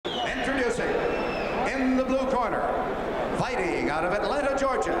corner, fighting out of Atlanta,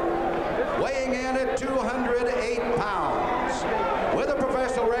 Georgia, weighing in at 208 pounds, with a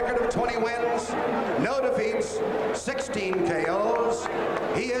professional record of 20 wins, no defeats, 16 KOs.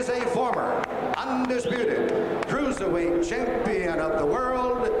 He is a former, undisputed cruiserweight champion of the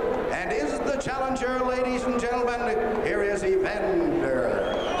world, and is the challenger, ladies and gentlemen. Here is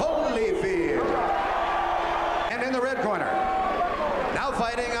Evander Holyfield. And in the red corner, now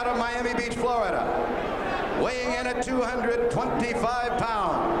fighting out of Miami Beach, Florida, weighing in at 225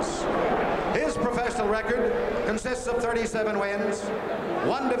 pounds. His professional record consists of 37 wins,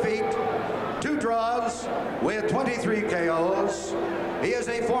 1 defeat, 2 draws, with 23 KOs. He is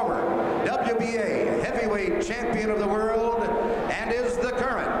a former WBA heavyweight champion of the world and is the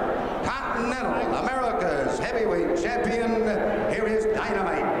current Continental America's heavyweight champion. Here is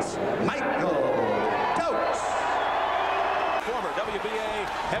Dynamite Michael Dokes. Former WBA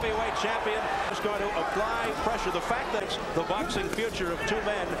heavyweight champion is going to apply pressure. The fact that it's the boxing future of 2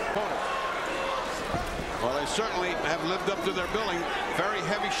 men. Well, they certainly have lived up to their billing. Very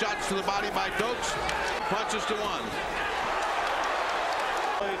heavy shots to the body by Dokes. Punches to 1.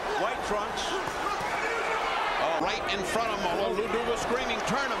 White trunks. Right in front of him, although Ludu was screaming,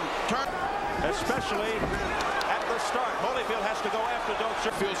 turn him, turn. Especially at the start. Holyfield has to go after Dokes.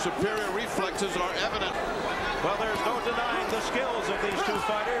 Field's superior reflexes are evident. Well, there's no denying the skills of these 2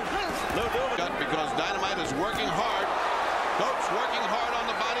 fighters. Ludu. Because Dynamite is working hard. Dokes working hard on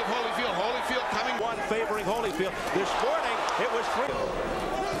the body of Holyfield. Holyfield coming. One favoring Holyfield. This morning, it was 3.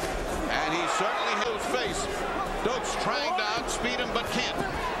 And he certainly hit his face. Dokes trying to outspeed him, but can't.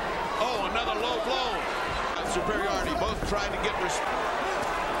 Oh, another low blow. Superiority, both trying to get respect.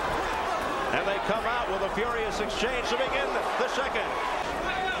 And they come out with a furious exchange to begin the second.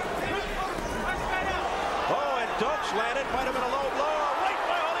 Oh, and Dokes landed, might have been a low blow. A right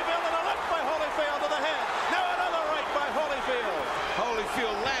by Holyfield and a left by Holyfield to the head. Now another right by Holyfield.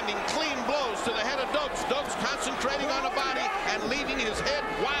 Holyfield landing clean blows to the head of Dokes. Dokes concentrating on the body and leaving his head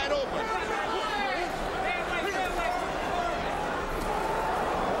wide open.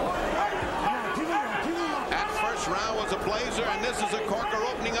 Round was a blazer, and this is a corker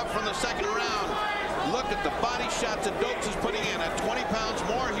opening up from the second round. Look at the body shots that Dokes is putting in. At 20 pounds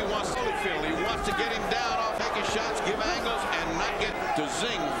more, he wants Holyfield. He wants to get him down off taking shots, give angles, and not get to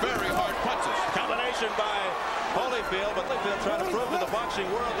zing very hard punches. Combination by Holyfield, but Holyfield trying to prove to the boxing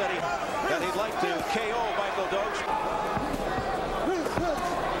world that he'd like to KO Michael Dokes.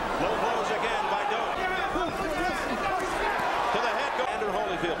 Low blows again by Dokes. To the head, Evander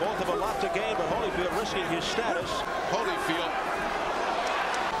Holyfield. Both have a lot to gain, but Holyfield risking his status. Holyfield.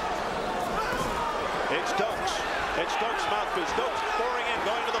 It's Dokes. It's Dokes' mouthpiece. Dokes pouring in,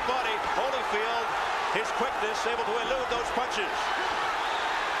 going to the body. Holyfield, his quickness, able to elude those punches.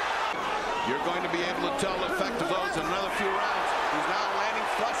 You're going to be able to tell the effect of those in another few rounds. He's now landing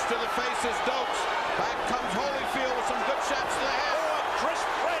flush to the face as Dokes. Back comes Holyfield with some good shots to the head. Oh, a crisp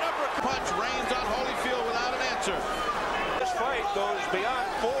right uppercut. Punch rains on Holyfield without an answer. This fight goes beyond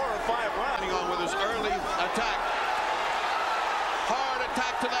 4 or 5 rounds. On with his early attack. Hard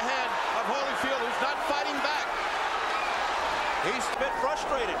attack to the head of Holyfield, who's not fighting back. He's a bit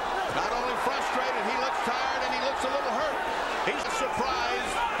frustrated. Not only frustrated, he looks tired and he looks a little hurt. He's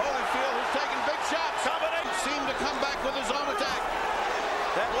surprised. Holyfield, who's taking big shots. Combination. Seemed to come back with his own attack.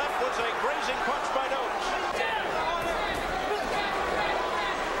 That left was a grazing punch by Dokes.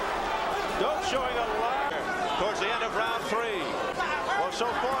 Dokes showing a lot towards the end of round 3. Well, so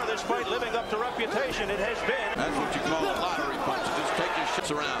far this fight living up to reputation, it has been. That's what you call a lottery punch. Just take your shits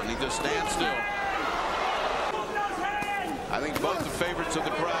around. He just stands still. I think both the favorites of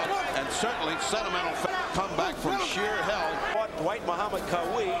the crowd, and certainly sentimental comeback from sheer hell. Dwight Muhammad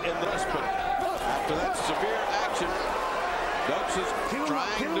Kawi in the respite. After that severe action, Dokes is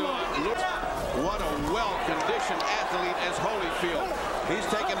trying to look. What a well-conditioned athlete as Holyfield. He's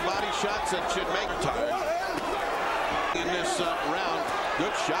taking body shots that should make tired. In this round,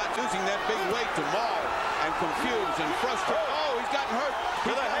 good shot, using that big weight to maul and confuse and frustrate. Oh, he's gotten hurt.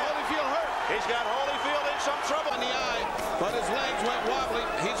 He's got Holyfield hurt. He's got Holyfield in some trouble. In the eye, but his legs went wobbly.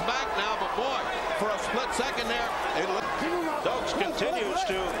 He's back now, but boy, for a split second there, Dokes continues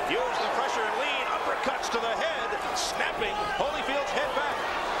to use the pressure and lead uppercuts to the head, snapping Holyfield's head back.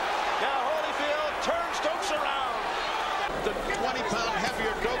 Now Holyfield turns Dokes around. The 20-pound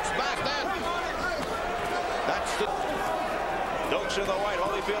heavier Dokes back then. That's the Dokes in the white,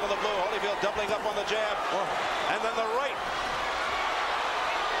 Holyfield in the blue. Holyfield doubling up on the jab, and then the right.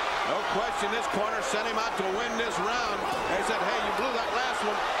 No question, this corner sent him out to win this round. They said, hey, you blew that last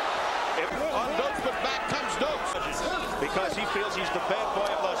one. On Dokes, but back comes Dokes. Because he feels he's the bad boy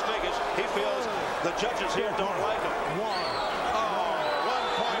of Las Vegas. He feels the judges fans here don't like him. 1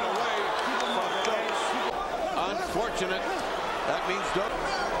 point away from Dokes. Unfortunate. That means Dokes.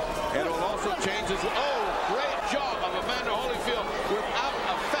 And it will also change his... Oh, great job of Evander Holyfield without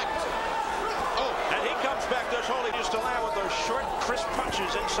effect. Oh, and he comes back. There's Holyfield used to land with those short, crisp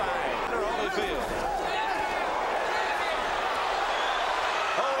punches inside. Holyfield.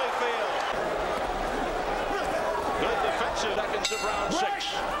 Good defensive seconds of round 6.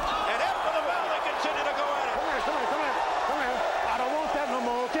 And after the bell, they continue to go at it. Come here. I don't want that no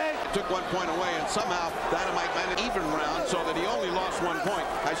more, okay? Took 1 point away, and somehow Dynamite managed even round so that he only lost 1 point.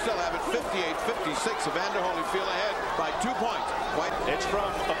 I still have it 58-56. Evander Holyfield ahead by 2 points. It's from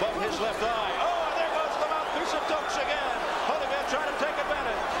above his left eye. Oh, and there goes the mouthpiece of Dokes again. Holyfield trying to take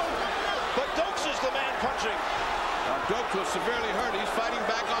advantage. But Dokes is the man punching. Dokes was severely hurt. He's fighting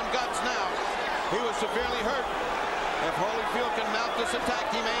back on guts now. He was severely hurt. If Holyfield can mount this attack,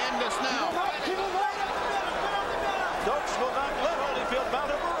 he may end this now. Dokes will not let Holyfield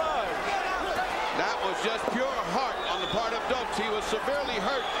mount a barrage. That was just pure heart on the part of Dokes. He was severely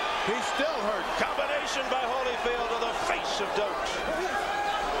hurt. He's still hurt. Combination by Holyfield to the face of Dokes.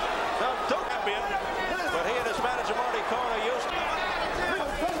 Now, Dokes champion, but he and his manager Marty Cohen are used to.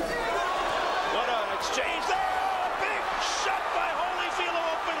 What an exchange there! Oh, big shot by Holyfield who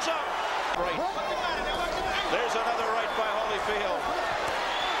opens up. Right. There's another right by Holyfield.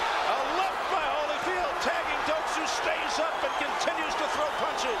 A left by Holyfield, tagging Dokes, who stays up and continues to throw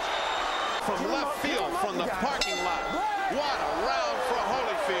punches. From left field, from the parking lot. What a round for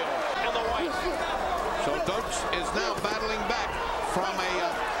Holyfield. In the white. So Dokes is now battling back from a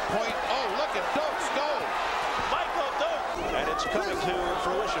point. Oh, look at Dokes go. Michael Dokes. And it's coming to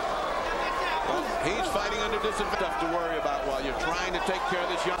fruition. Well, he's fighting under disadvantage. Stuff to worry about while you're trying to take care of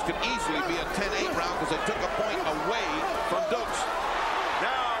this young. Could easily be a 10-8 round because they took a point away from Dokes.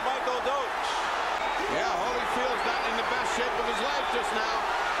 Now Michael Dokes. Yeah, Holyfield's not in the best shape of his life just now.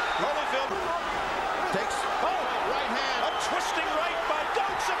 Holyfield takes right hand. A twisting right by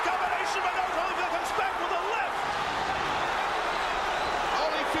Dokes. A combination by Dokes. Holyfield comes back with a left.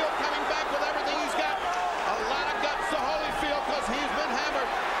 Holyfield coming back with everything he's got. A lot of guts to Holyfield because he's been hammered.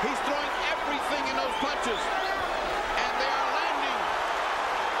 He's throwing everything in those punches. And they are landing.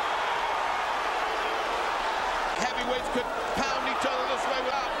 Heavyweights could pound each other this way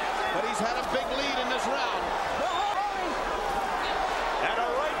without, but he's had a big lead in this round. And a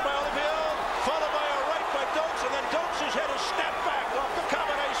right by Holyfield, followed by a right by Dokes, and then Dokes' head is snapped back off the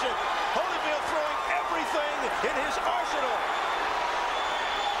combination. Holyfield throwing everything in his arsenal.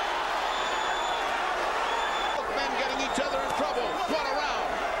 Both men getting each other in trouble. What a round.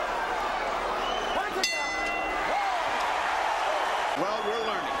 Well, we're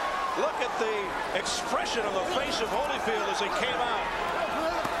learning. Look at the expression on the face of Holyfield as he came out.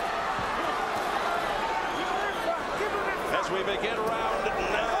 As we begin round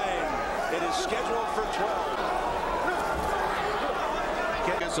 9, it is scheduled for 12.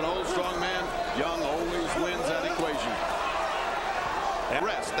 Against an old strong man, young always wins that equation. And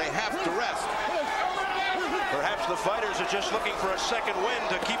rest. They have to rest. Perhaps the fighters are just looking for a second win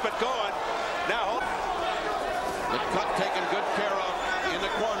to keep it going. Now, the cut taken good care of in the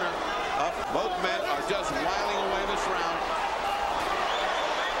corner. Both men are just whiling away this round.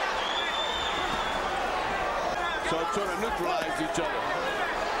 So it sort of neutralized each other.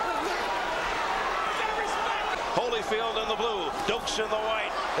 Holyfield in the blue, Dokes in the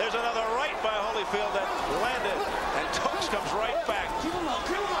white. There's another right by Holyfield that landed, and Dokes comes right back.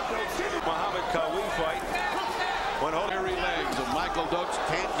 Muhammad Kawi fight. When Holyfield legs of Michael Dokes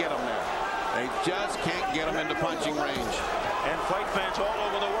can't get him there. They just can't get him into punching range. And fight fans all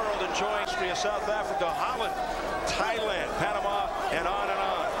over the world enjoying history of South Africa, Holland, Thailand, Panama, and on and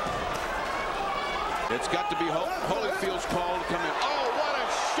on. It's got to be Holyfield's call to come in. Oh, what a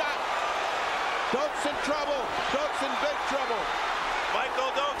shot! Dokes in trouble. Dokes in big trouble.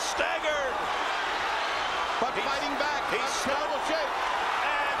 Michael Dokes staggered. But fighting back. He's terrible shape.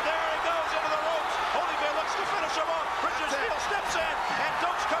 And there he goes into the ropes. Holyfield looks to finish him off. Richard Steele steps in. And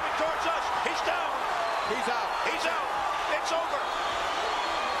Dokes coming towards us. He's down. He's out. He's out. It's over.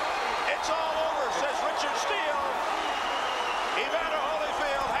 It's all over, says Richard Steele. Evander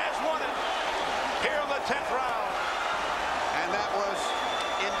Holyfield has won it here in the 10th round. And that was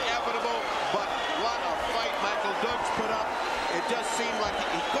inevitable, but what a fight Michael Dokes put up. It just seemed like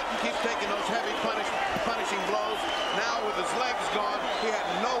he couldn't keep taking those heavy punishing blows. Now with his legs gone, he had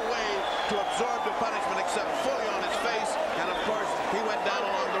no way to absorb the punishment except fully on his face. And of course, he went down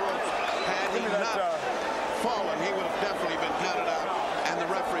along the ropes. Had he not fallen, he would have definitely been counted out. And the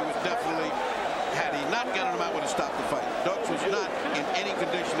referee was definitely, had he not gotten him out, would have stopped the fight. Dokes was not in any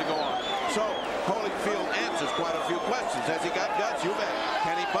condition to go on. So Holyfield Has he got guts? You bet.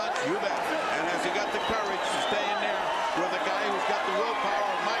 Can he punch? You bet. And has he got the courage to stay in there with a guy who's got the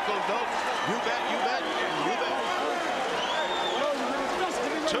willpower of Michael Dokes? You bet, you bet, you bet.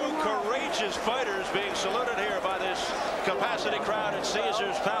 Two courageous fighters being saluted here by this capacity crowd at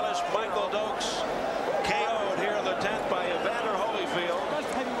Caesars Palace. Michael Dokes KO'd here in the 10th by Evander Holyfield,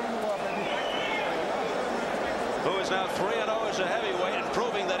 who is now 3-0 as a heavyweight and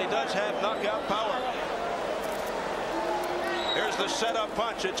proving that he does have knockout power. Here's the setup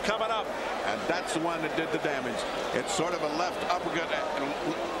punch. It's coming up. And that's the one that did the damage. It's sort of a left uppercut,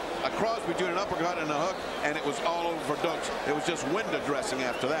 a cross between an uppercut and a hook, and it was all over for Dokes. It was just window dressing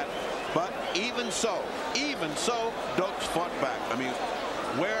after that. But even so, Dokes fought back. I mean,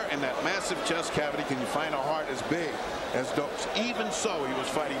 where in that massive chest cavity can you find a heart as big as Dokes? Even so, he was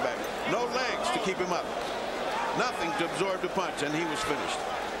fighting back. No legs to keep him up. Nothing to absorb the punch, and he was finished.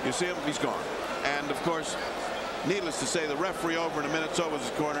 You see him? He's gone. And, of course, needless to say, the referee over in a minute so was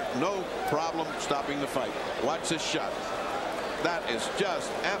his corner. No problem stopping the fight. Watch this shot. That is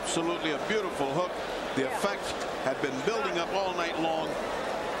just absolutely a beautiful hook. The effect had been building up all night long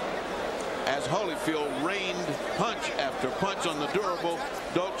as Holyfield rained punch after punch on the durable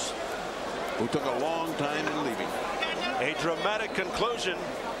Dokes, who took a long time in leaving. A dramatic conclusion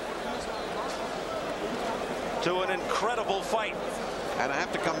to an incredible fight. And I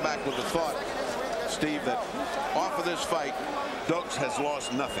have to come back with the thought, Steve, that off of this fight, Dokes has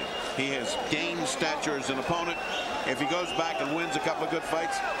lost nothing. He has gained stature as an opponent. If he goes back and wins a couple of good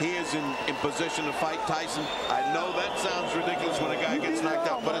fights, he is in position to fight Tyson. I know that sounds ridiculous when a guy gets knocked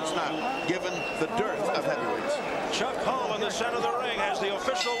out, but it's not, given the dearth of heavyweights. Chuck Hull in the center of the ring has the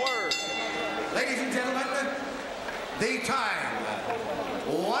official word. Ladies and gentlemen, the time,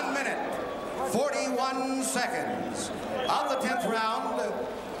 1 minute, 41 seconds of the 10th round.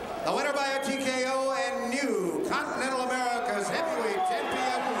 The winner by a TKO.